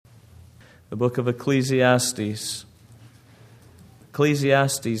the book of Ecclesiastes.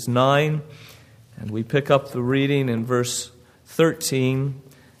 Ecclesiastes 9, and we pick up the reading in verse 13,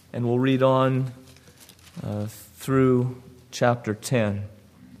 and we'll read on through chapter 10.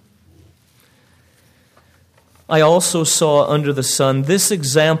 I also saw under the sun this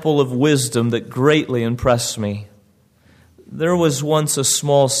example of wisdom that greatly impressed me. There was once a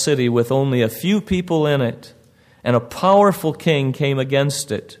small city with only a few people in it, and a powerful king came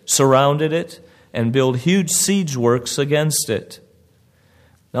against it, surrounded it, and built huge siege works against it.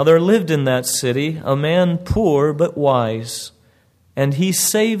 Now there lived in that city a man poor but wise, and he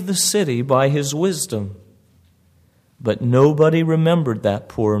saved the city by his wisdom. But nobody remembered that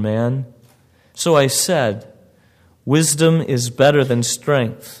poor man. So I said, wisdom is better than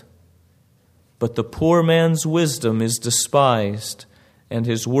strength. But the poor man's wisdom is despised, and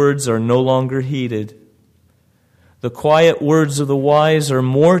his words are no longer heeded. The quiet words of the wise are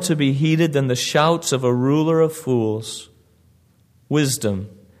more to be heeded than the shouts of a ruler of fools. Wisdom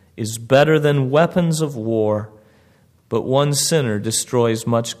is better than weapons of war, but one sinner destroys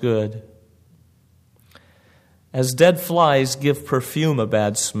much good. As dead flies give perfume a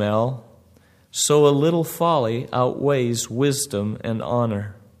bad smell, so a little folly outweighs wisdom and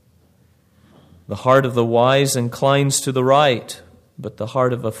honor. The heart of the wise inclines to the right, but the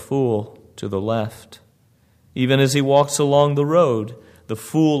heart of a fool to the left. Even as he walks along the road, the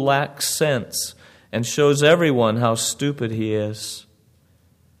fool lacks sense and shows everyone how stupid he is.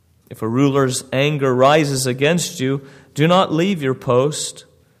 If a ruler's anger rises against you, do not leave your post.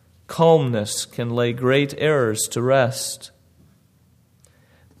 Calmness can lay great errors to rest.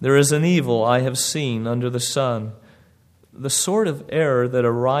 There is an evil I have seen under the sun, the sort of error that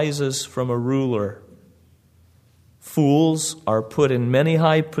arises from a ruler. Fools are put in many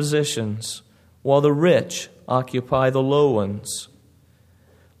high positions, while the rich occupy the low ones.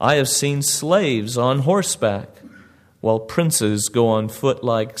 I have seen slaves on horseback, while princes go on foot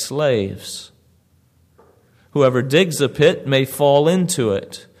like slaves. Whoever digs a pit may fall into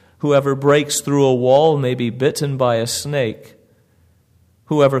it. Whoever breaks through a wall may be bitten by a snake.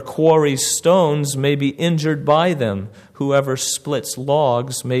 Whoever quarries stones may be injured by them. Whoever splits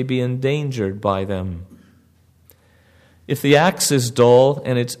logs may be endangered by them. If the axe is dull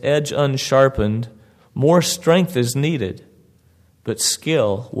and its edge unsharpened, more strength is needed, but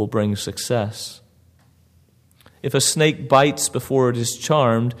skill will bring success. If a snake bites before it is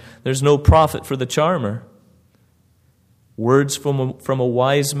charmed, there's no profit for the charmer. Words from a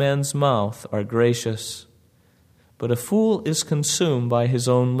wise man's mouth are gracious, but a fool is consumed by his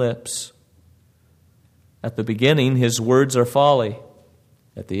own lips. At the beginning, his words are folly.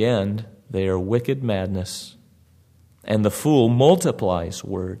 At the end, they are wicked madness. And the fool multiplies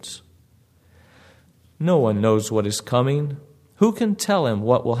words. No one knows what is coming. Who can tell him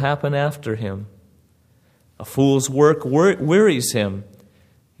what will happen after him? A fool's work wearies him.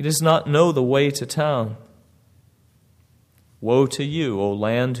 He does not know the way to town. Woe to you, O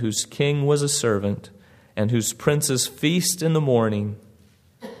land whose king was a servant, and whose princes feast in the morning.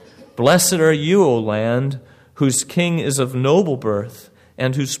 Blessed are you, O land, whose king is of noble birth,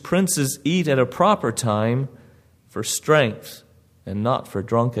 and whose princes eat at a proper time, for strength and not for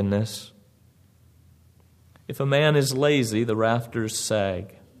drunkenness. If a man is lazy, the rafters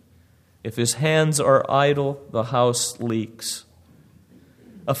sag. If his hands are idle, the house leaks.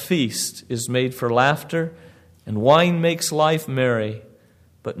 A feast is made for laughter, and wine makes life merry,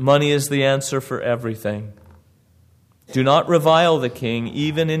 but money is the answer for everything. Do not revile the king,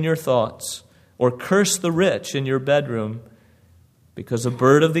 even in your thoughts, or curse the rich in your bedroom, because a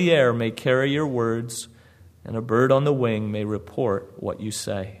bird of the air may carry your words, and a bird on the wing may report what you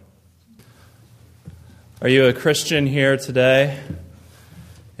say. Are you a Christian here today?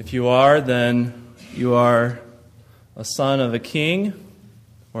 If you are, then you are a son of a king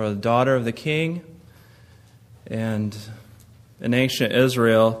or a daughter of the king. And in ancient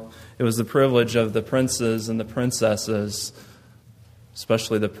Israel, it was the privilege of the princes and the princesses,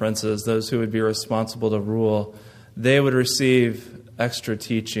 especially the princes, those who would be responsible to rule. They would receive extra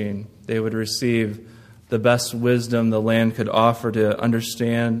teaching. They would receive the best wisdom the land could offer to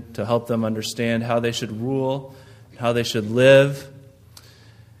understand, to help them understand how they should rule, how they should live.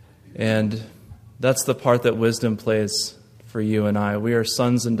 And that's the part that wisdom plays for you and I. We are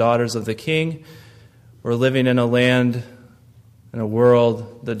sons and daughters of the King. We're living in a land, in a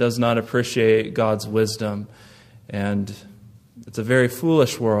world that does not appreciate God's wisdom. And it's a very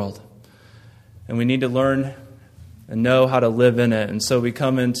foolish world. And we need to learn and know how to live in it. And so we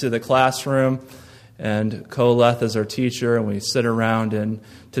come into the classroom, and Koleth is our teacher, and we sit around. And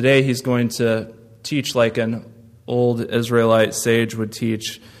today he's going to teach like an old Israelite sage would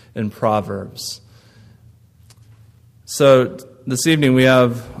teach. in Proverbs. So this evening we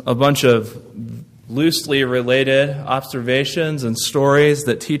have a bunch of loosely related observations and stories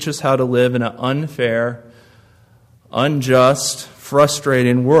that teach us how to live in an unfair, unjust,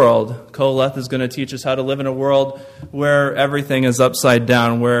 frustrating world. Koleth is going to teach us how to live in a world where everything is upside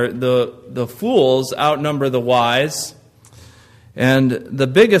down, where the fools outnumber the wise, and the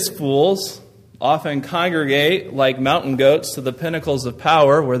biggest fools often congregate like mountain goats to the pinnacles of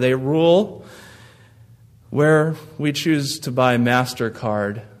power where they rule, where we choose to buy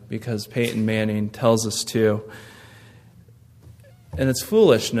MasterCard because Peyton Manning tells us to. And it's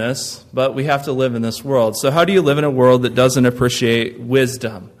foolishness, but we have to live in this world. So how do you live in a world that doesn't appreciate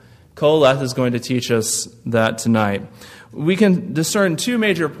wisdom? Koleth is going to teach us that tonight. We can discern two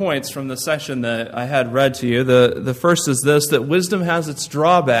major points from the section that I had read to you. The first is this, that wisdom has its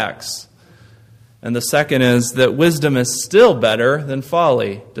drawbacks. And the second is that wisdom is still better than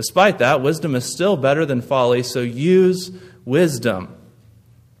folly. Despite that, wisdom is still better than folly, so use wisdom.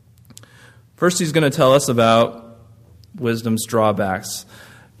 First, he's going to tell us about wisdom's drawbacks.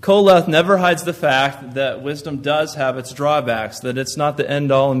 Koleth never hides the fact that wisdom does have its drawbacks, that it's not the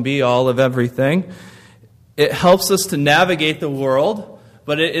end-all and be-all of everything. It helps us to navigate the world,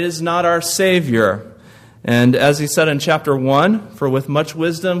 but it is not our Savior. And as he said in chapter 1, for with much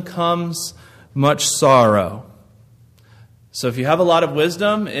wisdom comes much sorrow. So if you have a lot of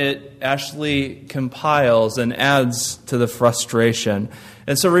wisdom, it actually compiles and adds to the frustration.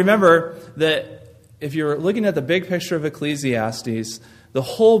 And so remember that if you're looking at the big picture of Ecclesiastes, the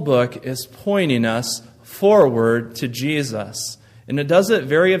whole book is pointing us forward to Jesus. And it does it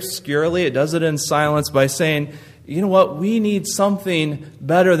very obscurely. It does it in silence by saying, you know what, we need something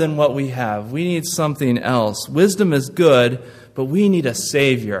better than what we have. We need something else. Wisdom is good, but we need a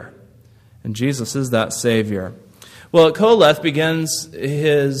Savior. And Jesus is that Savior. Well, Koleth begins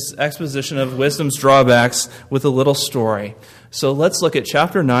his exposition of wisdom's drawbacks with a little story. So let's look at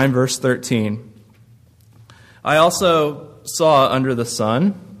chapter 9, verse 13. I also saw under the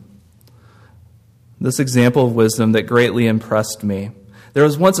sun this example of wisdom that greatly impressed me. There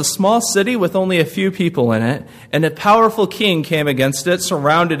was once a small city with only a few people in it, and a powerful king came against it,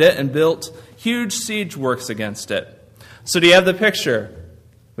 surrounded it, and built huge siege works against it. So do you have the picture?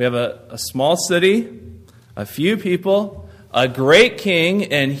 We have a small city, a few people, a great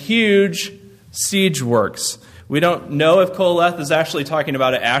king, and huge siege works. We don't know if Koleth is actually talking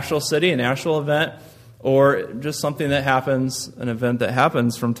about an actual city, an actual event, or just something that happens, an event that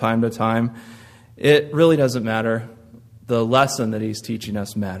happens from time to time. It really doesn't matter. The lesson that he's teaching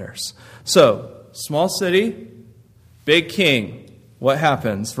us matters. So, small city, big king. What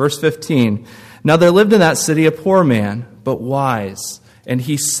happens? Verse 15. Now there lived in that city a poor man, but wise, and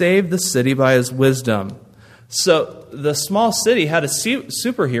he saved the city by his wisdom. So the small city had a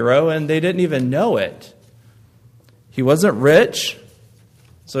superhero, and they didn't even know it. He wasn't rich,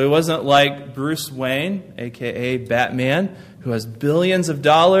 so he wasn't like Bruce Wayne, a.k.a. Batman, who has billions of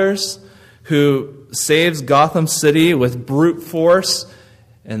dollars, who saves Gotham City with brute force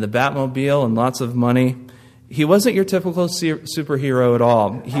and the Batmobile and lots of money. He wasn't your typical superhero at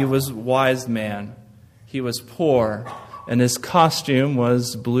all. He was a wise man. He was poor, and his costume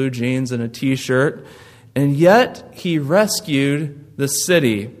was blue jeans and a t-shirt. And yet, he rescued the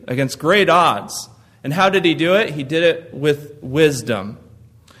city against great odds. And how did he do it? He did it with wisdom.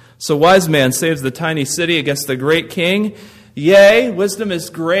 So, wise man saves the tiny city against the great king. Yea, wisdom is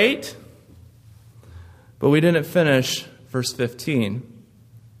great. But we didn't finish verse 15.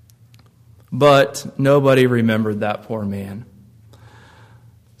 But nobody remembered that poor man.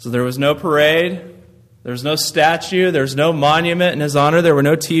 So there was no parade. There was no statue. There was no monument in his honor. There were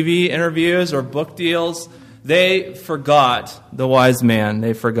no TV interviews or book deals. They forgot the wise man.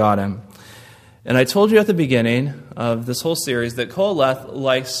 They forgot him. And I told you at the beginning of this whole series that Koleth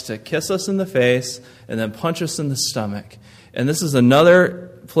likes to kiss us in the face and then punch us in the stomach. And this is another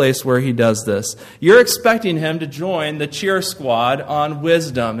place where he does this. You're expecting him to join the cheer squad on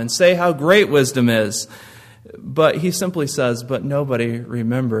wisdom and say how great wisdom is. But he simply says, but nobody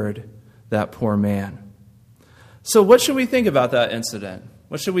remembered that poor man. So what should we think about that incident?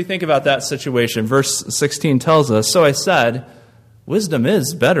 What should we think about that situation? Verse 16 tells us, so I said, wisdom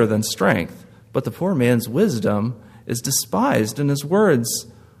is better than strength, but the poor man's wisdom is despised, and his words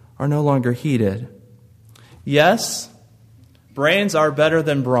are no longer heeded. Yes, brains are better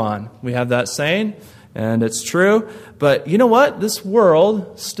than brawn. We have that saying, and it's true. But you know what? This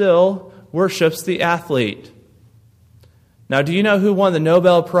world still worships the athlete. Now, do you know who won the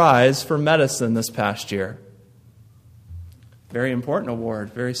Nobel Prize for medicine this past year? Very important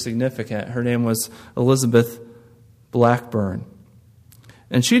award, very significant. Her name was Elizabeth Blackburn.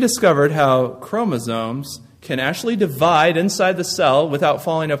 And she discovered how chromosomes can actually divide inside the cell without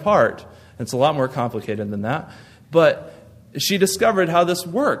falling apart. It's a lot more complicated than that. But she discovered how this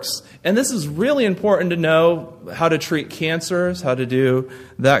works. And this is really important to know how to treat cancers, how to do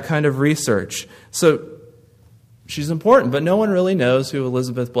that kind of research. So she's important, but no one really knows who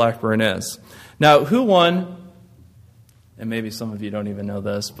Elizabeth Blackburn is. Now, who won, and maybe some of you don't even know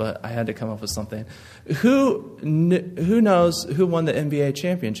this, but I had to come up with something. Who knows who won the NBA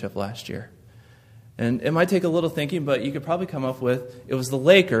championship last year? And it might take a little thinking, but you could probably come up with, it was the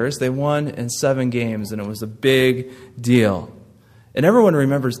Lakers. They won in 7 games, and it was a big deal. And everyone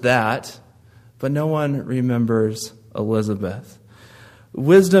remembers that, but no one remembers Elizabeth.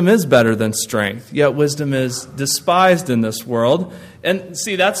 Wisdom is better than strength, yet wisdom is despised in this world. And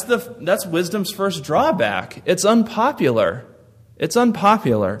see, that's wisdom's first drawback. It's unpopular. It's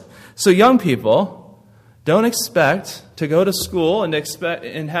unpopular. So young people, don't expect to go to school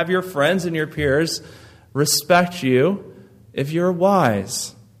and have your friends and your peers respect you if you're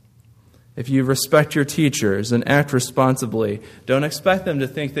wise. If you respect your teachers and act responsibly, don't expect them to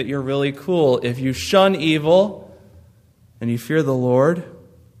think that you're really cool. If you shun evil and you fear the Lord,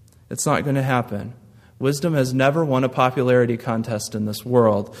 it's not going to happen. Wisdom has never won a popularity contest in this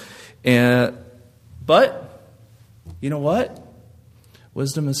world. But, you know what?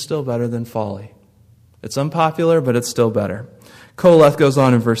 Wisdom is still better than folly. It's unpopular, but it's still better. Koleth goes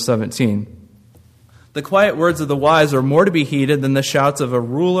on in verse 17. The quiet words of the wise are more to be heeded than the shouts of a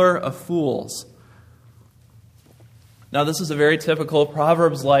ruler of fools. Now, this is a very typical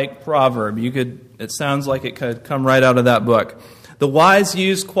Proverbs-like proverb. It sounds like it could come right out of that book. The wise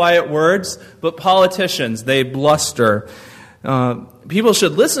use quiet words, but politicians, they bluster. People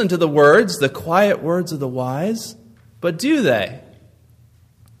should listen to the quiet words of the wise, but do they?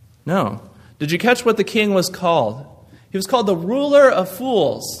 No. Did you catch what the king was called? He was called the ruler of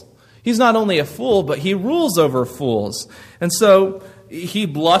fools. He's not only a fool, but he rules over fools. And so he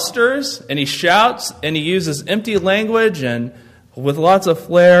blusters and he shouts and he uses empty language and with lots of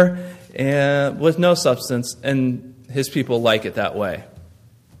flair and with no substance. And his people like it that way.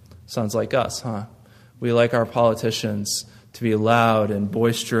 Sounds like us, huh? We like our politicians to be loud and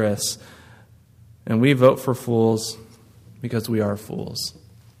boisterous. And we vote for fools because we are fools.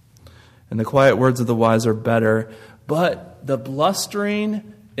 And the quiet words of the wise are better, but the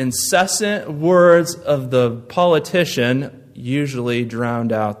blustering, incessant words of the politician usually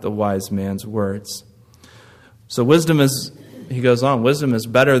drowned out the wise man's words. So he goes on, wisdom is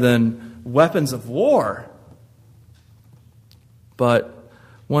better than weapons of war. But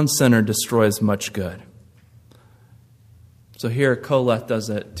one sinner destroys much good. So here Koleth does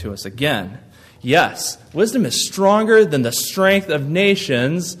it to us again. Yes, wisdom is stronger than the strength of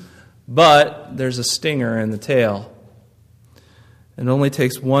nations, but there's a stinger in the tail. It only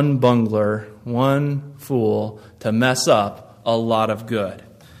takes one bungler, one fool, to mess up a lot of good.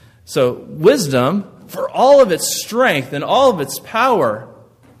 So wisdom, for all of its strength and all of its power,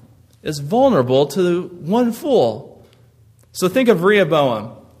 is vulnerable to one fool. So think of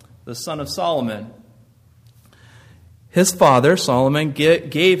Rehoboam, the son of Solomon. His father, Solomon,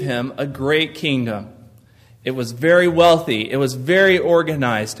 gave him a great kingdom. It was very wealthy. It was very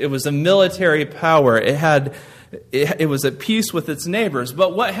organized. It was a military power. It was at peace with its neighbors.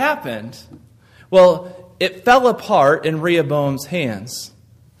 But what happened? Well, it fell apart in Rehoboam's hands.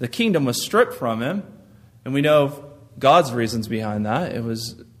 The kingdom was stripped from him. And we know God's reasons behind that.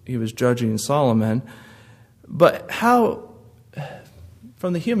 He was judging Solomon. But how,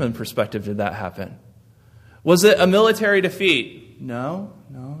 from the human perspective, did that happen? Was it a military defeat? No,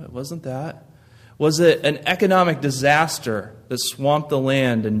 it wasn't that. Was it an economic disaster that swamped the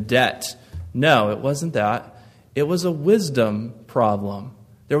land in debt? No, it wasn't that. It was a wisdom problem.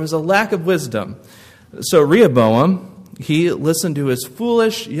 There was a lack of wisdom. So Rehoboam, he listened to his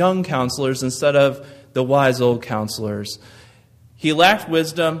foolish young counselors instead of the wise old counselors. He lacked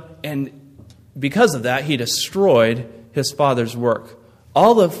wisdom, and because of that, he destroyed his father's work.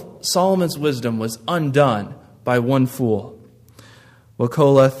 All of Solomon's wisdom was undone by one fool. Well,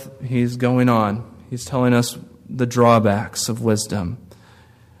 Koleth, he's going on. He's telling us the drawbacks of wisdom.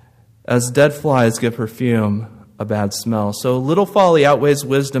 As dead flies give perfume, a bad smell, so little folly outweighs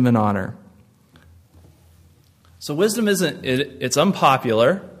wisdom and honor. So wisdom it's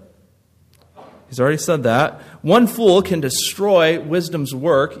unpopular. He's already said that. One fool can destroy wisdom's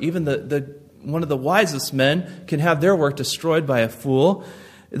work. Even one of the wisest men can have their work destroyed by a fool.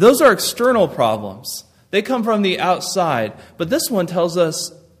 Those are external problems. They come from the outside. But this one tells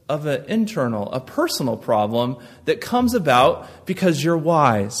us of an internal, a personal problem that comes about because you're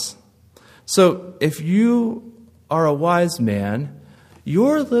wise. So if you are a wise man,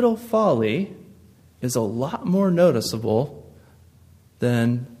 Your little folly is a lot more noticeable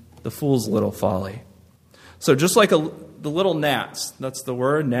than the fool's little folly. So just like the little gnats, that's the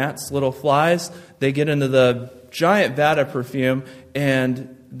word, gnats, little flies, they get into the giant vat of perfume,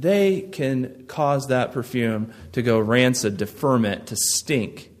 and they can cause that perfume to go rancid, to ferment, to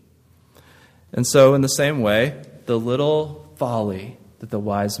stink. And so in the same way, the little folly that the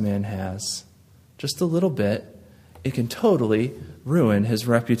wise man has, just a little bit, it can totally ruin his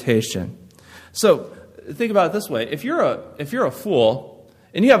reputation. So think about it this way. If you're a fool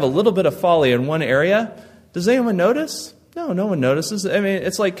and you have a little bit of folly in one area, does anyone notice? No one notices. I mean,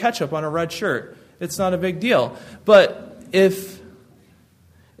 it's like ketchup on a red shirt. It's not a big deal. But if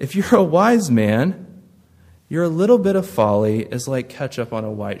you're a wise man, your little bit of folly is like ketchup on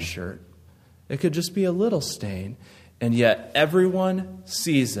a white shirt. It could just be a little stain, and yet everyone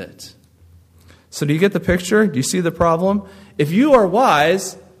sees it. So do you get the picture? Do you see the problem? If you are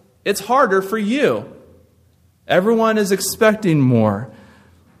wise, it's harder for you. Everyone is expecting more.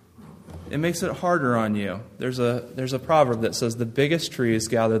 It makes it harder on you. There's a proverb that says the biggest trees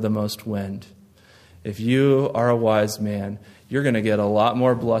gather the most wind. If you are a wise man, you're going to get a lot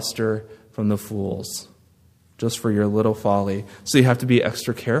more bluster from the fools just for your little folly. So you have to be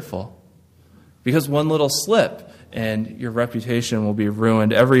extra careful. Because one little slip and your reputation will be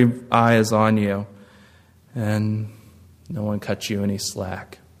ruined. Every eye is on you, and no one cuts you any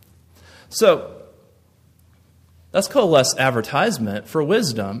slack. So let's coalesce advertisement for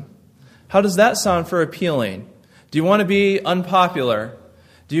wisdom. How does that sound for appealing? Do you want to be unpopular?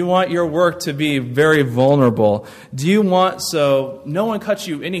 Do you want your work to be very vulnerable? Do you want so no one cuts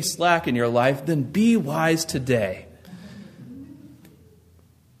you any slack in your life? Then be wise today.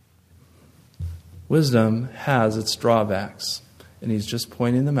 Wisdom has its drawbacks, and he's just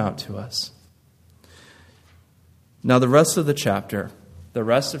pointing them out to us. Now the rest of chapter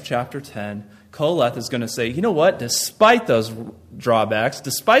 10, Koheleth is going to say, you know what? Despite those drawbacks,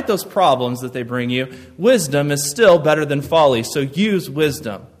 despite those problems that they bring you, wisdom is still better than folly, so use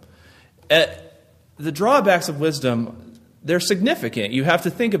wisdom. The drawbacks of wisdom, they're significant. You have to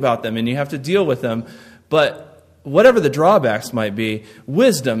think about them, and you have to deal with them, but whatever the drawbacks might be,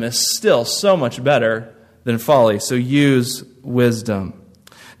 wisdom is still so much better than folly. So use wisdom.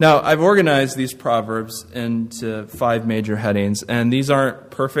 Now, I've organized these proverbs into 5 major headings, and these aren't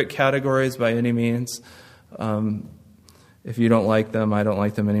perfect categories by any means. If you don't like them, I don't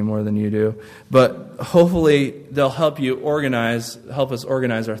like them any more than you do. But hopefully they'll help us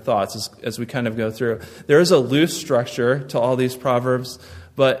organize our thoughts as we kind of go through. There is a loose structure to all these proverbs,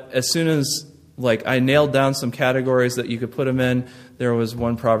 but as soon as I nailed down some categories that you could put them in, there was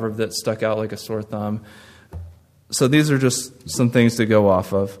one proverb that stuck out like a sore thumb. So these are just some things to go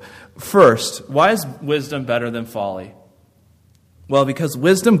off of. First, why is wisdom better than folly? Well, because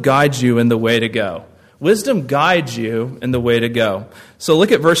wisdom guides you in the way to go. Wisdom guides you in the way to go. So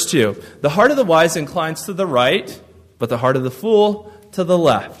look at verse 2. The heart of the wise inclines to the right, but the heart of the fool to the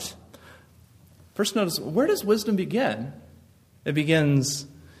left. First notice, where does wisdom begin? It begins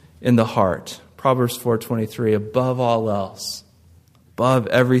in the heart. Proverbs 4:23, above all else, above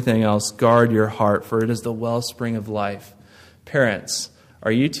everything else, guard your heart, for it is the wellspring of life. Parents,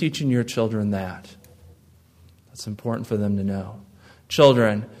 are you teaching your children that? That's important for them to know.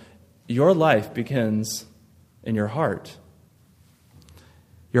 Children, your life begins in your heart.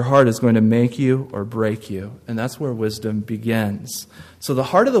 Your heart is going to make you or break you, and that's where wisdom begins. So the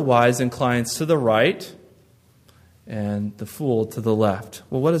heart of the wise inclines to the right, and the fool to the left.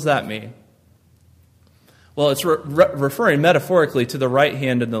 Well, what does that mean? Well, it's referring metaphorically to the right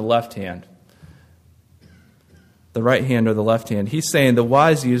hand and the left hand. The right hand or the left hand. He's saying the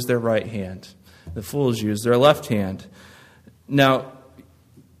wise use their right hand. The fools use their left hand. Now,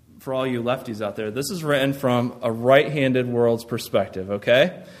 for all you lefties out there, this is written from a right-handed world's perspective,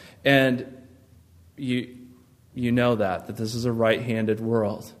 okay? And you know that this is a right-handed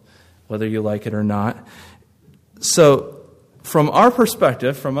world, whether you like it or not. So, from our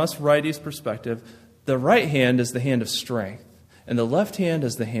perspective, from us righties' perspective, the right hand is the hand of strength, and the left hand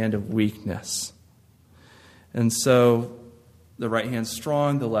is the hand of weakness. And so, the right hand's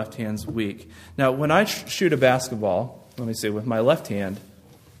strong, the left hand's weak. Now, when I shoot a basketball, with my left hand,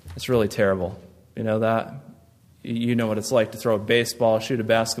 it's really terrible. You know that? You know what it's like to throw a baseball, shoot a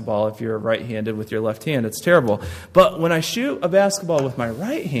basketball. If you're right-handed with your left hand, it's terrible. But when I shoot a basketball with my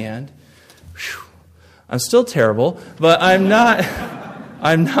right hand, I'm still terrible, but I'm not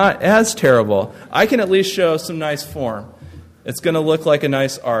as terrible. I can at least show some nice form. It's going to look like a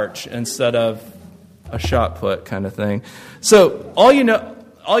nice arch instead of a shot put kind of thing. So all you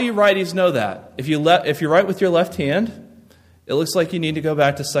righties know that. If you write with your left hand, It looks like you need to go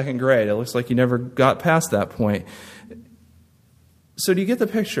back to second grade. It looks like you never got past that point. So do you get the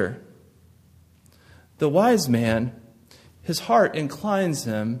picture? The wise man, his heart inclines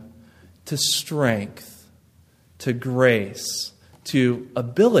him to strength, to grace, to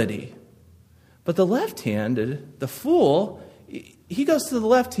ability. But the left-handed, the fool, he goes to the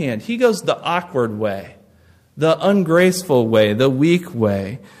left hand. He goes the awkward way, the ungraceful way, the weak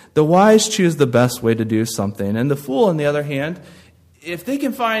way. The wise choose the best way to do something. And the fool, on the other hand, if they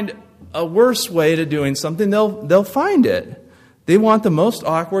can find a worse way to doing something, they'll find it. They want the most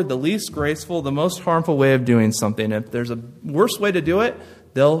awkward, the least graceful, the most harmful way of doing something. If there's a worse way to do it,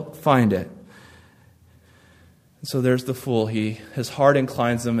 they'll find it. And so there's the fool. His heart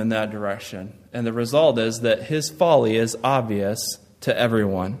inclines him in that direction. And the result is that his folly is obvious to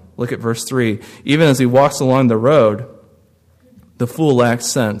everyone. Look at verse 3. Even as he walks along the road, the fool lacks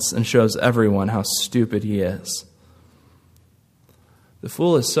sense and shows everyone how stupid he is. The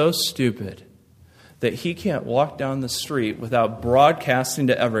fool is so stupid that he can't walk down the street without broadcasting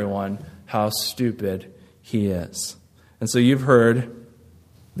to everyone how stupid he is. And so you've heard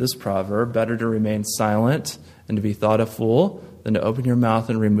this proverb, better to remain silent and to be thought a fool than to open your mouth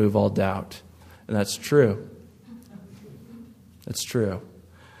and remove all doubt. And that's true. It's true.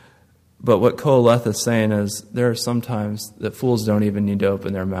 But what Koheleth is saying is there are some times that fools don't even need to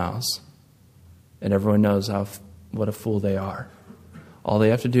open their mouths. And everyone knows what a fool they are. All they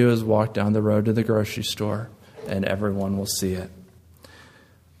have to do is walk down the road to the grocery store, and everyone will see it.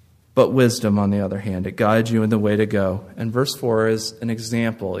 But wisdom, on the other hand, it guides you in the way to go. And verse 4 is an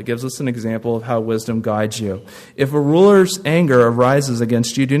example. It gives us an example of how wisdom guides you. If a ruler's anger arises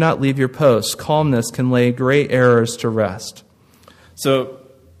against you, do not leave your post. Calmness can lay great errors to rest. So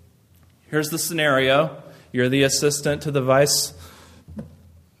here's the scenario. You're the assistant to the vice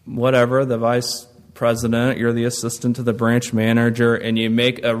president, you're the assistant to the branch manager, and you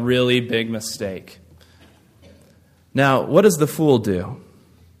make a really big mistake. Now, what does the fool do?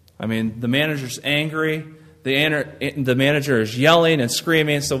 I mean, the manager's angry, the manager is yelling and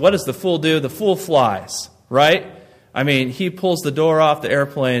screaming, so what does the fool do? The fool flies, right? I mean, he pulls the door off the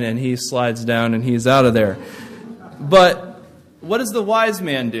airplane and he slides down and he's out of there. But what does the wise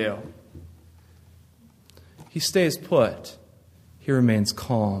man do? He stays put. He remains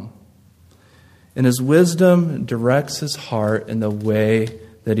calm. And his wisdom directs his heart in the way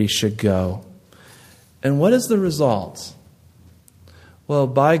that he should go. And what is the result? Well,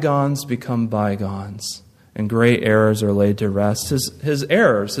 bygones become bygones, and great errors are laid to rest. His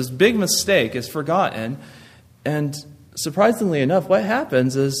errors, his big mistake is forgotten. And surprisingly enough, what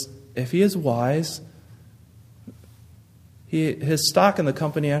happens is, if he is wise, his stock in the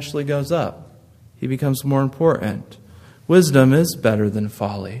company actually goes up. He becomes more important. Wisdom is better than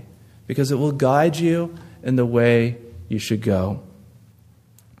folly, because it will guide you in the way you should go.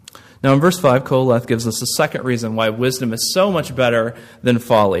 Now in verse 5, Koheleth gives us a second reason why wisdom is so much better than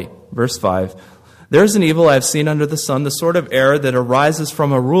folly. Verse 5, there is an evil I have seen under the sun, the sort of error that arises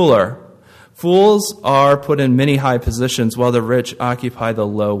from a ruler. Fools are put in many high positions, while the rich occupy the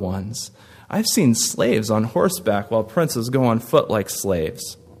low ones. I've seen slaves on horseback, while princes go on foot like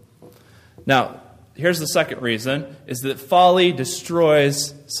slaves. Now, here's the second reason, is that folly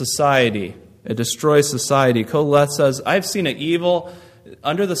destroys society. It destroys society. Koheleth says, I've seen an evil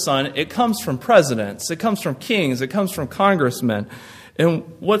under the sun. It comes from presidents. It comes from kings. It comes from congressmen. And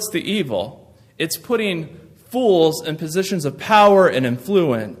what's the evil? It's putting fools in positions of power and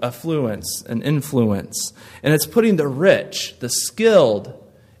affluence and influence. And it's putting the rich, the skilled,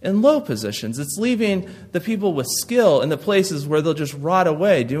 in low positions. It's leaving the people with skill in the places where they'll just rot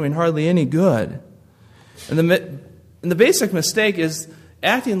away, doing hardly any good. And the basic mistake is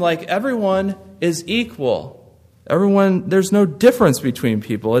acting like everyone is equal. There's no difference between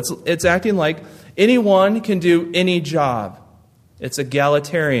people. It's acting like anyone can do any job. It's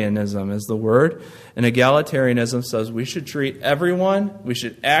egalitarianism is the word. And egalitarianism says we should treat everyone, we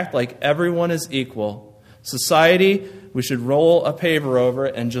should act like everyone is equal. Society, we should roll a paver over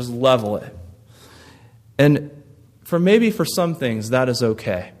it and just level it. And for some things, that is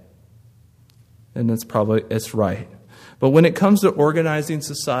okay. And it's right. But when it comes to organizing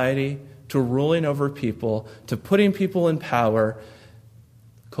society, to ruling over people, to putting people in power,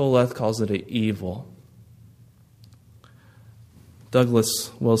 Koheleth calls it an evil.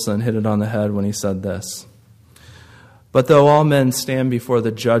 Douglas Wilson hit it on the head when he said this. But though all men stand before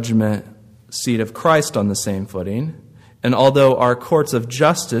the judgment seat of Christ on the same footing, and although our courts of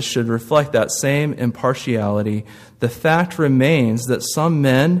justice should reflect that same impartiality, the fact remains that some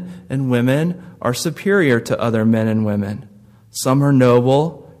men and women are superior to other men and women. Some are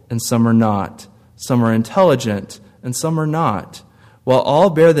noble and some are not. Some are intelligent and some are not. While all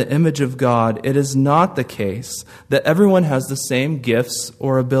bear the image of God, it is not the case that everyone has the same gifts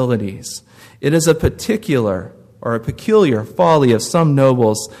or abilities. It is a peculiar folly of some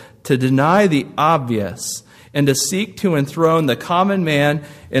nobles to deny the obvious and to seek to enthrone the common man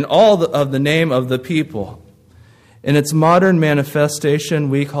in all of the name of the people. In its modern manifestation,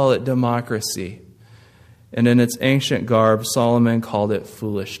 we call it democracy. And in its ancient garb, Solomon called it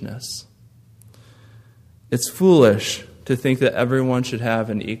foolishness. It's foolish to think that everyone should have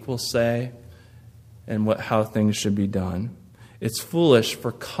an equal say in how things should be done. It's foolish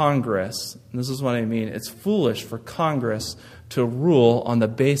for Congress, and this is what I mean, it's foolish for Congress to rule on the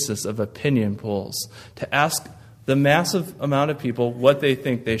basis of opinion polls, to ask the massive amount of people what they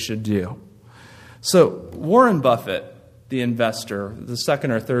think they should do. So Warren Buffett, the investor, the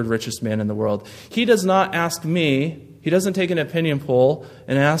second or third richest man in the world, he does not ask me, he doesn't take an opinion poll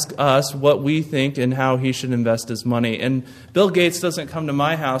and ask us what we think and how he should invest his money. And Bill Gates doesn't come to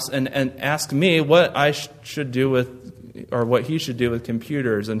my house and ask me what I should do with, or what he should do with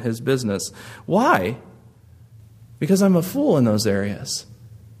computers and his business. Why? Because I'm a fool in those areas.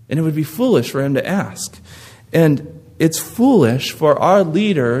 And it would be foolish for him to ask. And it's foolish for our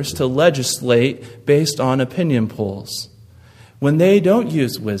leaders to legislate based on opinion polls. When they don't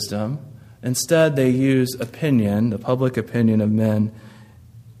use wisdom, instead they use opinion, the public opinion of men,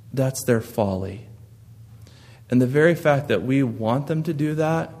 that's their folly. And the very fact that we want them to do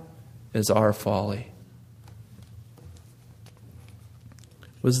that is our folly.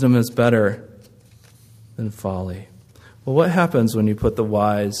 Wisdom is better than folly. Well, what happens when you put the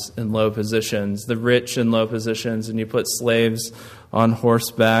wise in low positions, the rich in low positions, and you put slaves on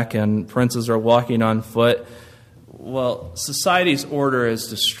horseback and princes are walking on foot? Well, society's order is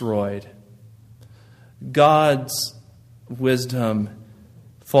destroyed. God's wisdom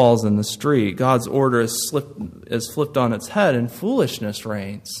falls in the street. God's order is flipped on its head, and foolishness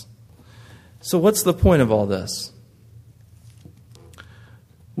reigns. So what's the point of all this?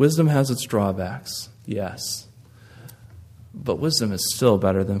 Wisdom has its drawbacks, yes. But wisdom is still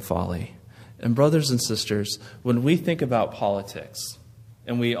better than folly. And brothers and sisters, when we think about politics,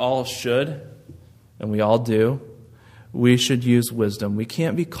 and we all should, and we all do, we should use wisdom. We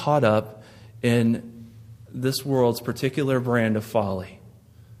can't be caught up in this world's particular brand of folly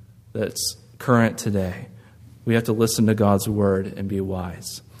that's current today. We have to listen to God's word and be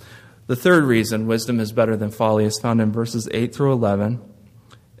wise. The third reason wisdom is better than folly is found in verses 8 through 11.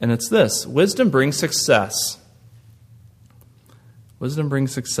 And it's this: wisdom brings success. Wisdom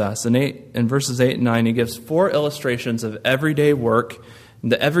brings success. In verses 8 and 9, he gives 4 illustrations of everyday work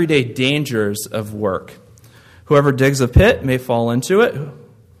and the everyday dangers of work. Whoever digs a pit may fall into it.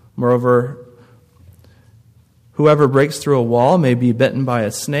 Moreover, whoever breaks through a wall may be bitten by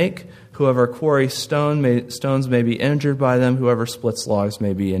a snake. Whoever quarries stones may be injured by them. Whoever splits logs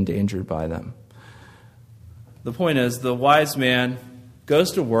may be endangered by them. The point is, the wise man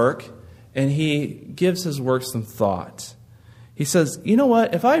goes to work and he gives his work some thought. He says, you know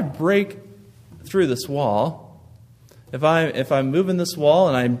what, if I break through this wall, if I'm moving this wall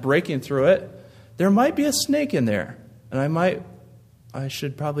and I'm breaking through it, there might be a snake in there. And I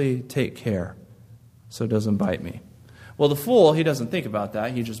should probably take care so it doesn't bite me. Well, the fool, he doesn't think about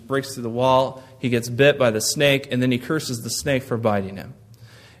that. He just breaks through the wall, he gets bit by the snake, and then he curses the snake for biting him.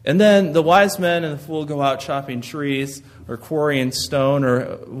 And then the wise men and the fool go out chopping trees or quarrying stone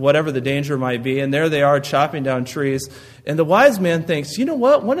or whatever the danger might be. And there they are chopping down trees. And the wise man thinks, you know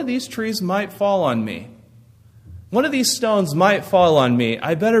what? One of these trees might fall on me. One of these stones might fall on me.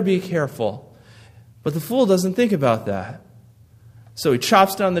 I better be careful. But the fool doesn't think about that. So he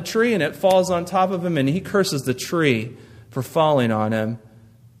chops down the tree and it falls on top of him and he curses the tree for falling on him.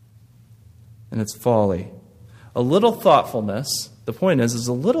 And it's folly. A little thoughtfulness. The point is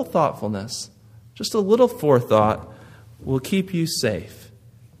a little thoughtfulness, just a little forethought will keep you safe.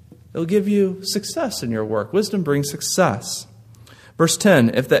 It'll give you success in your work. Wisdom brings success. Verse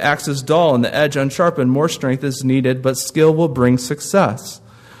 10, if the axe is dull and the edge unsharpened, more strength is needed, but skill will bring success.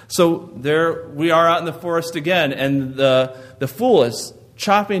 So there we are out in the forest again, and the fool is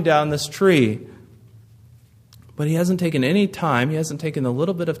chopping down this tree. But he hasn't taken any time, he hasn't taken a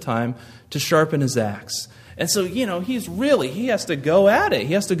little bit of time to sharpen his axe. And so, he has to go at it.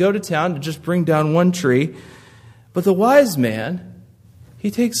 He has to go to town to just bring down one tree. But the wise man,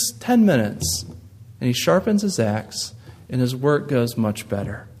 he takes 10 minutes and he sharpens his axe and his work goes much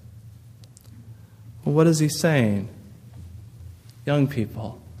better. Well, what is he saying? Young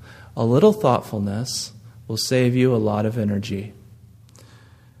people, a little thoughtfulness will save you a lot of energy.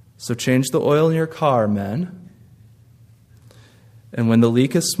 So change the oil in your car, men. And when the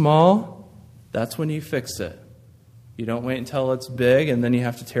leak is small, that's when you fix it. You don't wait until it's big and then you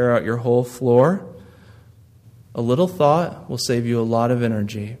have to tear out your whole floor. A little thought will save you a lot of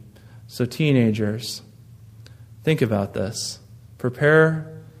energy. So teenagers, think about this.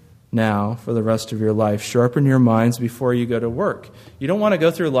 Prepare now for the rest of your life. Sharpen your minds before you go to work. You don't want to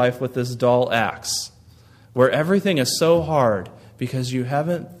go through life with this dull axe where everything is so hard because you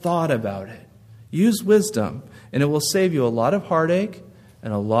haven't thought about it. Use wisdom, and it will save you a lot of heartache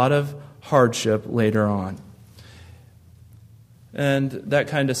and a lot of hardship later on. And that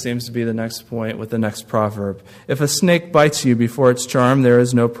kind of seems to be the next point with the next proverb. If a snake bites you before it's charmed, there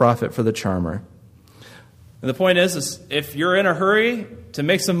is no profit for the charmer. And the point is if you're in a hurry to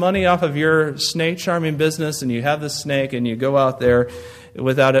make some money off of your snake charming business and you have this snake and you go out there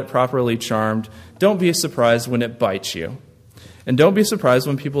without it properly charmed, don't be surprised when it bites you. And don't be surprised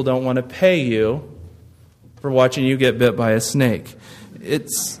when people don't want to pay you for watching you get bit by a snake. It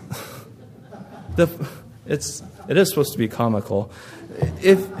is supposed to be comical.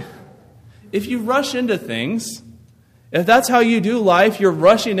 If you rush into things, if that's how you do life, you're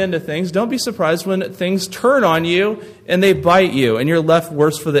rushing into things, don't be surprised when things turn on you and they bite you and you're left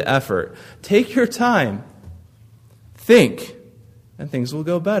worse for the effort. Take your time. Think, and things will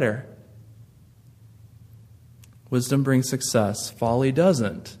go better. Wisdom brings success. Folly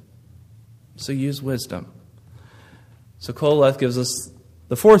doesn't. So use wisdom. So Koheleth gives us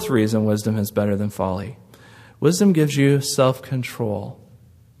the fourth reason wisdom is better than folly. Wisdom gives you self-control.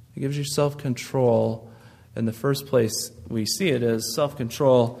 It gives you self-control. In the first place we see it as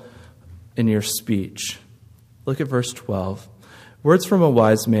self-control in your speech. Look at verse 12. Words from a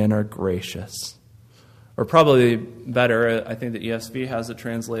wise man are gracious. Or probably better, I think the ESV has it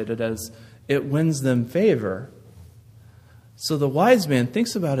translated as, it wins them favor. So the wise man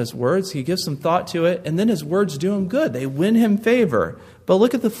thinks about his words, he gives some thought to it, and then his words do him good. They win him favor. But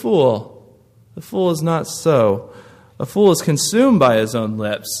look at the fool. The fool is not so. A fool is consumed by his own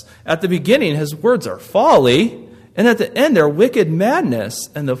lips. At the beginning, his words are folly, and at the end, they're wicked madness,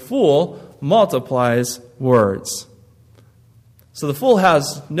 and the fool multiplies words. So the fool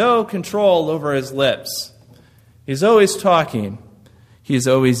has no control over his lips. He's always talking. He's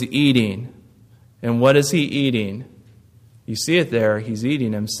always eating. And what is he eating? You see it there. He's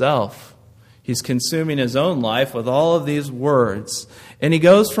eating himself. He's consuming his own life with all of these words. And he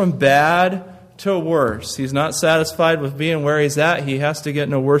goes from bad to worse. He's not satisfied with being where he's at. He has to get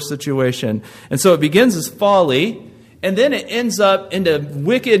in a worse situation. And so it begins as folly, and then it ends up into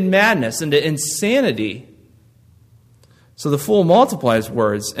wicked madness, into insanity. So the fool multiplies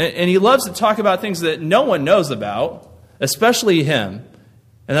words. And he loves to talk about things that no one knows about, especially him.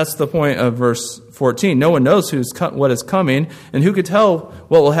 And that's the point of verse 14. No one knows what is coming, and who could tell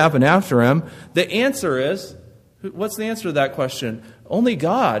what will happen after him? The answer is, what's the answer to that question? Only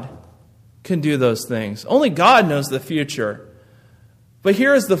God can do those things. Only God knows the future. But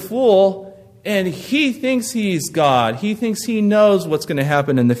here is the fool, and he thinks he's God. He thinks he knows what's going to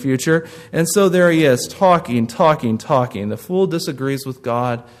happen in the future. And so there he is, talking. The fool disagrees with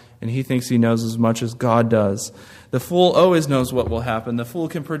God, and he thinks he knows as much as God does. The fool always knows what will happen. The fool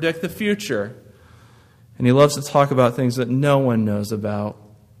can predict the future. And he loves to talk about things that no one knows about,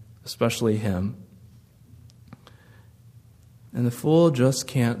 especially him. And the fool just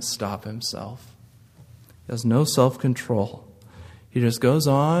can't stop himself. He has no self-control. He just goes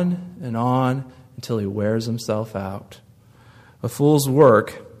on and on until he wears himself out. A fool's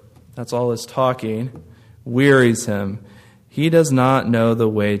work, that's all his talking, wearies him. He does not know the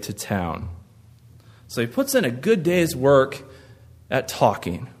way to town. So he puts in a good day's work at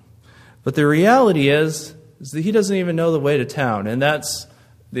talking. But the reality is that he doesn't even know the way to town. And that's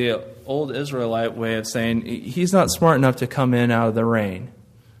the old Israelite way of saying he's not smart enough to come in out of the rain.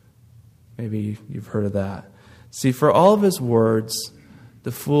 Maybe you've heard of that. See, for all of his words,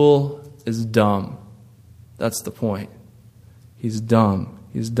 the fool is dumb. That's the point. He's dumb.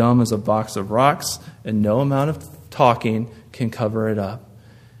 He's dumb as a box of rocks, and no amount of talking can cover it up.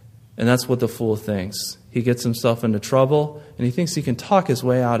 And that's what the fool thinks. He gets himself into trouble, and he thinks he can talk his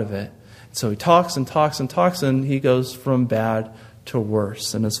way out of it. So he talks, and he goes from bad to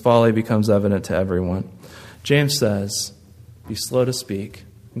worse, and his folly becomes evident to everyone. James says, be slow to speak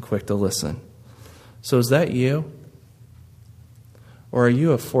and quick to listen. So is that you? Or are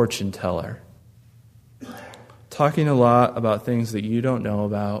you a fortune teller? Talking a lot about things that you don't know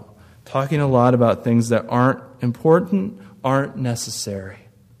about. Talking a lot about things that aren't important, aren't necessary.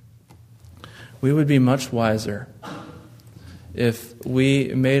 We would be much wiser if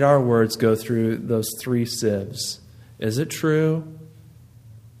we made our words go through those three sieves. Is it true?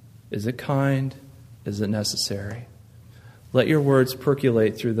 Is it kind? Is it necessary? Let your words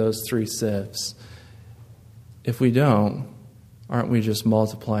percolate through those three sieves. if we don't, aren't we just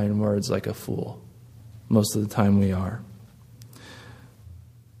multiplying words like a fool? Most of the time we are.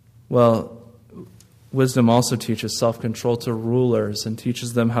 Well, wisdom also teaches self-control to rulers and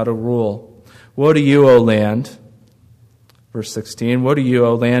teaches them how to rule. Woe to you, O land. Verse 16, woe to you,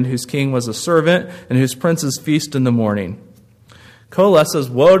 O land, whose king was a servant and whose princes feast in the morning. Koheleth says,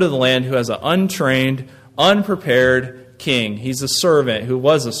 woe to the land who has an untrained, unprepared king. He's a servant who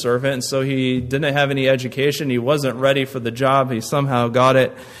was a servant, and so he didn't have any education. He wasn't ready for the job. He somehow got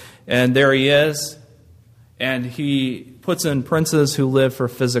it, and there he is. And he puts in princes who live for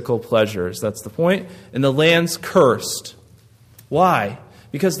physical pleasures. That's the point. And the land's cursed. Why?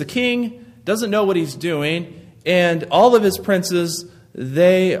 Because the king doesn't know what he's doing, and all of his princes,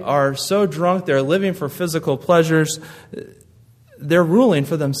 they are so drunk, they're living for physical pleasures, they're ruling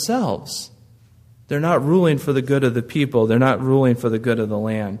for themselves. They're not ruling for the good of the people. They're not ruling for the good of the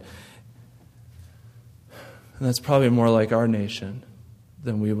land. And that's probably more like our nation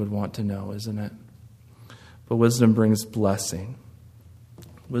than we would want to know, isn't it? But wisdom brings blessing.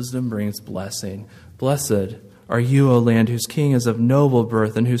 Wisdom brings blessing. Blessed are you, O land, whose king is of noble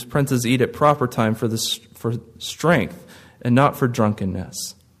birth and whose princes eat at proper time for strength and not for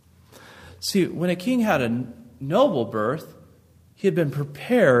drunkenness. See, when a king had a noble birth, he had been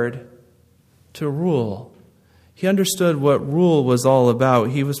prepared to rule. He understood what rule was all about.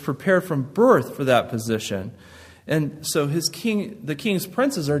 He was prepared from birth for that position. And so the king's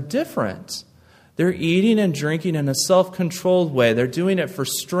princes are different. They're eating and drinking in a self-controlled way. They're doing it for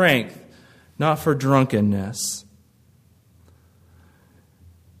strength, not for drunkenness.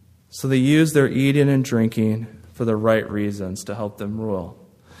 So they use their eating and drinking for the right reasons to help them rule.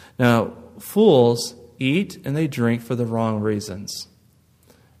 Now, fools eat and they drink for the wrong reasons.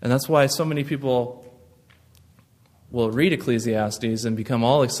 And that's why so many people will read Ecclesiastes and become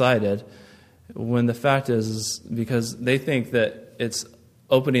all excited when the fact is because they think that it's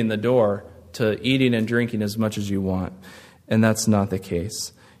opening the door to eating and drinking as much as you want. And that's not the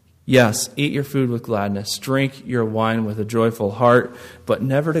case. Yes, eat your food with gladness, drink your wine with a joyful heart, but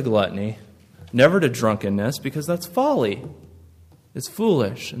never to gluttony, never to drunkenness, because that's folly. It's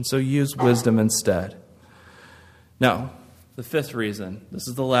foolish, and so use wisdom instead. Now, the fifth reason, this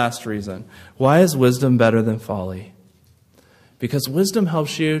is the last reason. Why is wisdom better than folly? Because wisdom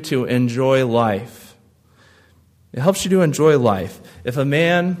helps you to enjoy life. It helps you to enjoy life. If a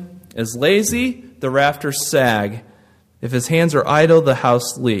man is lazy, the rafters sag. If his hands are idle, the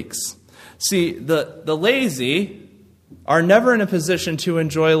house leaks. See, the lazy are never in a position to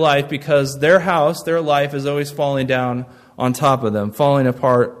enjoy life because their house, their life is always falling down on top of them, falling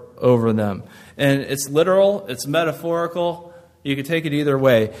apart over them. And it's literal, it's metaphorical. You can take it either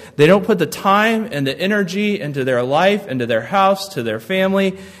way. They don't put the time and the energy into their life, into their house, to their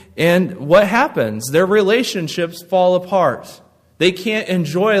family. And what happens? Their relationships fall apart. They can't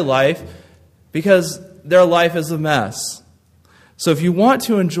enjoy life because their life is a mess. So if you want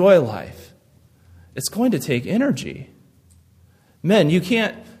to enjoy life, it's going to take energy. Men, you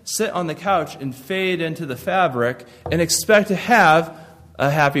can't sit on the couch and fade into the fabric and expect to have a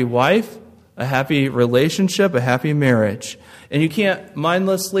happy wife, a happy relationship, a happy marriage. And you can't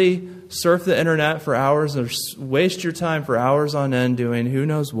mindlessly surf the internet for hours or waste your time for hours on end doing who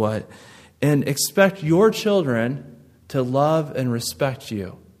knows what and expect your children to love and respect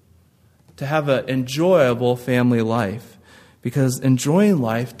you, to have an enjoyable family life. Because enjoying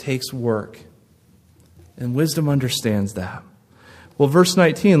life takes work. And wisdom understands that. Well, verse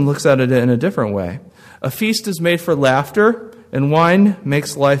 19 looks at it in a different way. A feast is made for laughter, and wine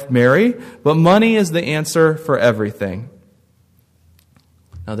makes life merry, but money is the answer for everything.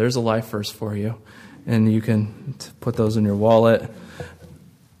 Now, there's a life verse for you, and you can put those in your wallet.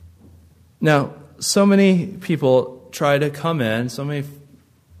 Now, so many people try to come in, so many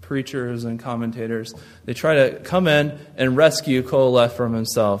preachers and commentators, they try to come in and rescue Koheleth from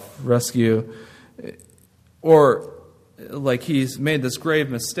himself, or like he's made this grave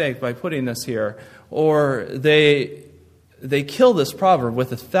mistake by putting this here, or they kill this proverb with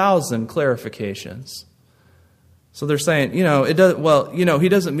 1,000 clarifications. So they're saying, he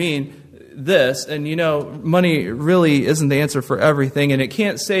doesn't mean this, and money really isn't the answer for everything, and it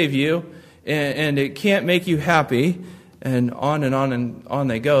can't save you, and it can't make you happy, and on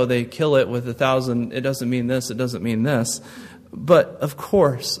they go. They kill it with 1,000. It doesn't mean this. It doesn't mean this. But of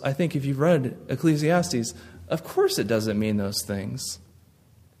course, I think if you've read Ecclesiastes, of course it doesn't mean those things.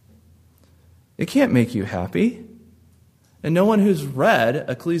 It can't make you happy. And no one who's read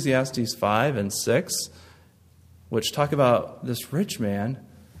Ecclesiastes 5 and 6, which talk about this rich man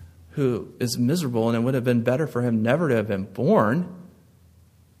who is miserable and it would have been better for him never to have been born,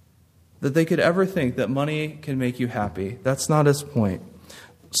 that they could ever think that money can make you happy. That's not his point.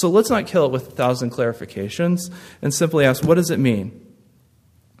 So let's not kill it with 1,000 clarifications and simply ask, what does it mean?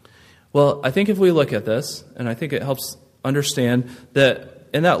 Well, I think if we look at this, and I think it helps understand that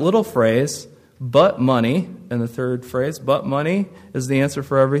in that little phrase, but money, and the third phrase, but money is the answer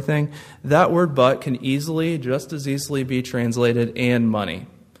for everything, that word but can just as easily be translated and money.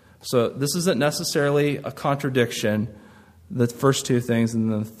 So this isn't necessarily a contradiction, the first two things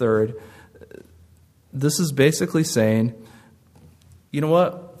and then the third. This is basically saying, you know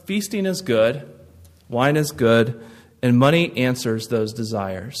what? Feasting is good, wine is good, and money answers those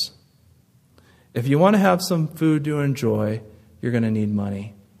desires. If you want to have some food to enjoy, you're going to need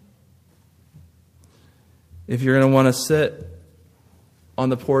money. If you're going to want to sit on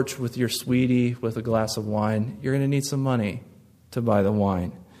the porch with your sweetie with a glass of wine, you're going to need some money to buy the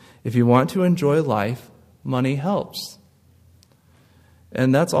wine. If you want to enjoy life, money helps.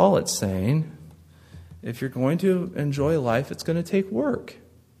 And that's all it's saying. If you're going to enjoy life, it's going to take work.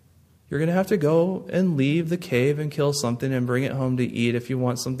 You're going to have to go and leave the cave and kill something and bring it home to eat if you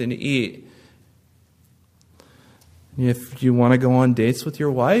want something to eat. If you want to go on dates with your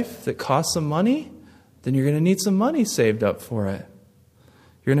wife that cost some money, then you're going to need some money saved up for it.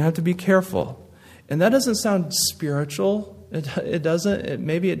 You're going to have to be careful. And that doesn't sound spiritual. It doesn't.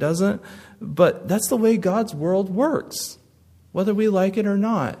 Maybe it doesn't. But that's the way God's world works, whether we like it or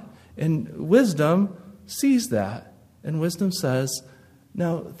not. And wisdom sees that. And wisdom says,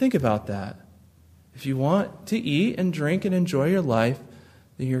 now think about that. If you want to eat and drink and enjoy your life,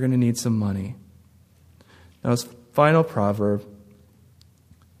 then you're going to need some money. Now, his final proverb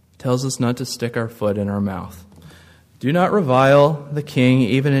tells us not to stick our foot in our mouth. Do not revile the king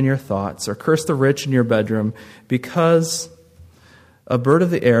even in your thoughts, or curse the rich in your bedroom, because a bird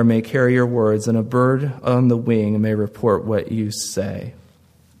of the air may carry your words, and a bird on the wing may report what you say.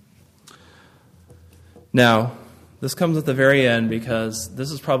 Now, this comes at the very end because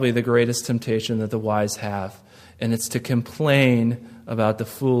this is probably the greatest temptation that the wise have, and it's to complain about the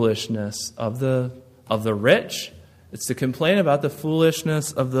foolishness of the rich. It's to complain about the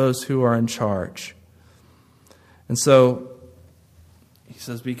foolishness of those who are in charge. And so, he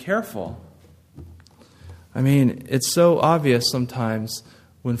says, be careful. I mean, it's so obvious sometimes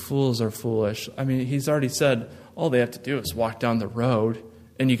when fools are foolish. I mean, he's already said all they have to do is walk down the road,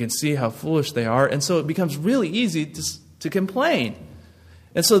 and you can see how foolish they are. And so it becomes really easy to complain.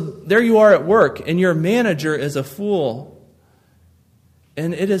 And so there you are at work, and your manager is a fool.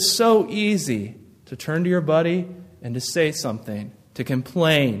 And it is so easy to turn to your buddy and to say something, to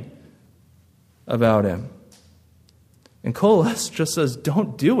complain about him. And Colas just says,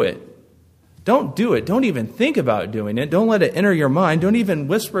 don't do it. Don't do it. Don't even think about doing it. Don't let it enter your mind. Don't even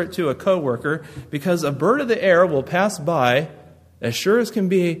whisper it to a coworker, because a bird of the air will pass by as sure as can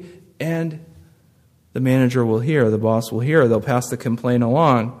be, and the manager will hear, the boss will hear. They'll pass the complaint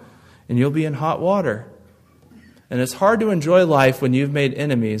along, and you'll be in hot water. And it's hard to enjoy life when you've made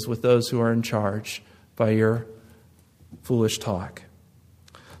enemies with those who are in charge by your foolish talk.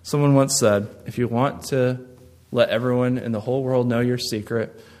 Someone once said, if you want to let everyone in the whole world know your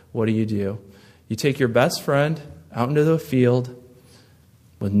secret, what do? You take your best friend out into the field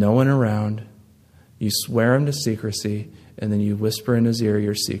with no one around, you swear him to secrecy, and then you whisper in his ear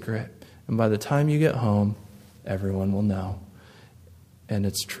your secret. And by the time you get home, everyone will know. And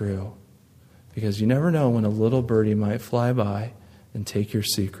it's true. Because you never know when a little birdie might fly by and take your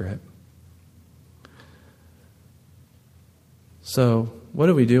secret. So, what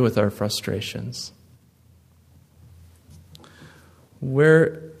do we do with our frustrations?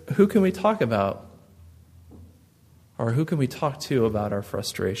 Who can we talk about? Or who can we talk to about our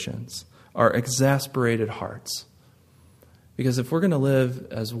frustrations, our exasperated hearts? Because if we're going to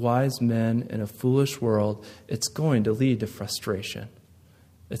live as wise men in a foolish world, it's going to lead to frustration.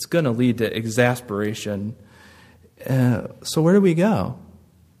 It's going to lead to exasperation. So where do we go?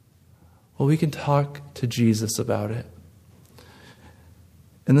 Well, we can talk to Jesus about it.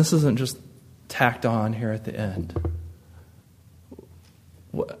 And this isn't just tacked on here at the end.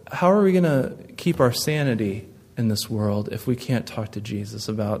 How are we going to keep our sanity in this world if we can't talk to Jesus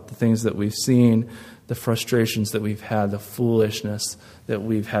about the things that we've seen, the frustrations that we've had, the foolishness that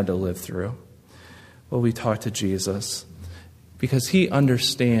we've had to live through? Well, we talk to Jesus because he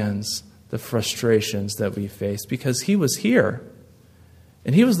understands the frustrations that we face, because he was here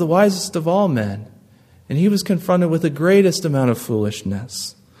and he was the wisest of all men, and he was confronted with the greatest amount of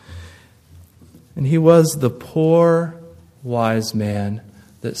foolishness. And he was the poor, wise man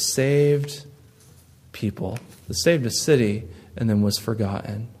that saved people, that saved a city, and then was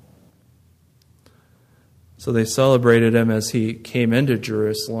forgotten. So they celebrated him as he came into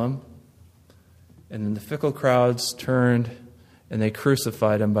Jerusalem And then the fickle crowds turned and they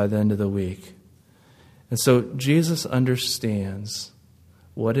crucified him by the end of the week. And so Jesus understands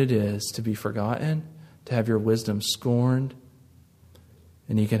what it is to be forgotten, to have your wisdom scorned,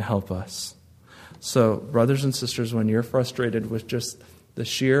 and he can help us. So, brothers and sisters, when you're frustrated with just the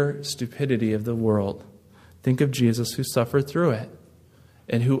sheer stupidity of the world, think of Jesus who suffered through it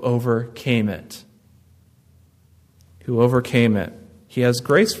and who overcame it. Who overcame it. He has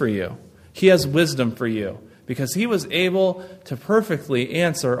grace for you. He has wisdom for you because he was able to perfectly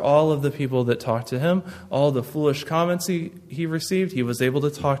answer all of the people that talked to him, all the foolish comments he received, he was able to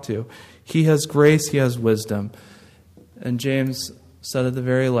talk to. He has grace, he has wisdom. And James said at the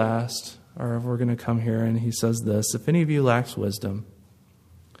very last, or we're going to come here, and he says this, if any of you lacks wisdom,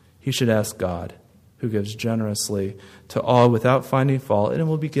 he should ask God, who gives generously to all without finding fault, and it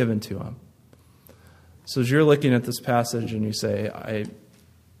will be given to him. So as you're looking at this passage and you say,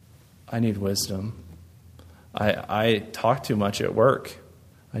 I need wisdom. I talk too much at work.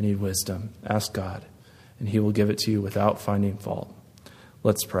 I need wisdom. Ask God, and he will give it to you without finding fault.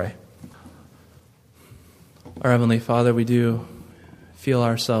 Let's pray. Our Heavenly Father, we do feel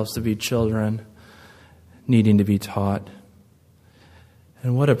ourselves to be children needing to be taught.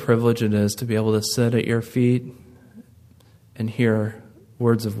 And what a privilege it is to be able to sit at your feet and hear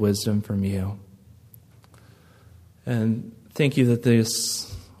words of wisdom from you. And thank you that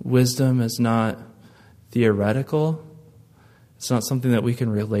this wisdom is not theoretical. It's not something that we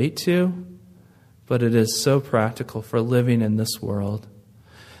can relate to, but it is so practical for living in this world.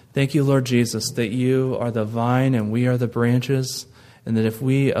 Thank you, Lord Jesus, that you are the vine and we are the branches, and that if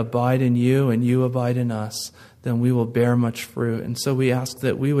we abide in you and you abide in us, then we will bear much fruit. And so we ask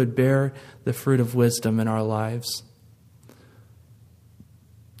that we would bear the fruit of wisdom in our lives.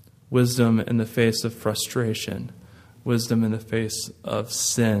 Wisdom in the face of frustration. Wisdom in the face of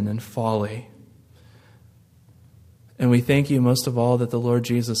sin and folly. And we thank you most of all that the Lord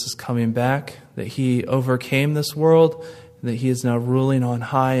Jesus is coming back, that he overcame this world, that he is now ruling on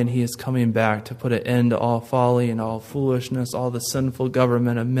high, and he is coming back to put an end to all folly and all foolishness, all the sinful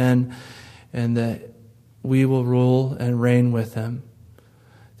government of men, and that we will rule and reign with him.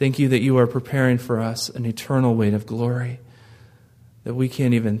 Thank you that you are preparing for us an eternal weight of glory that we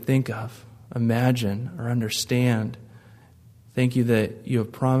can't even think of, imagine, or understand. Thank you that you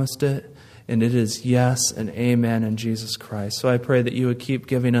have promised it, and it is yes and amen in Jesus Christ. So I pray that you would keep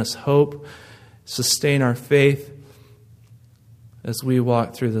giving us hope, sustain our faith as we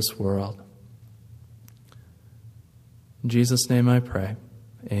walk through this world. In Jesus' name I pray.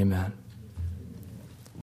 Amen.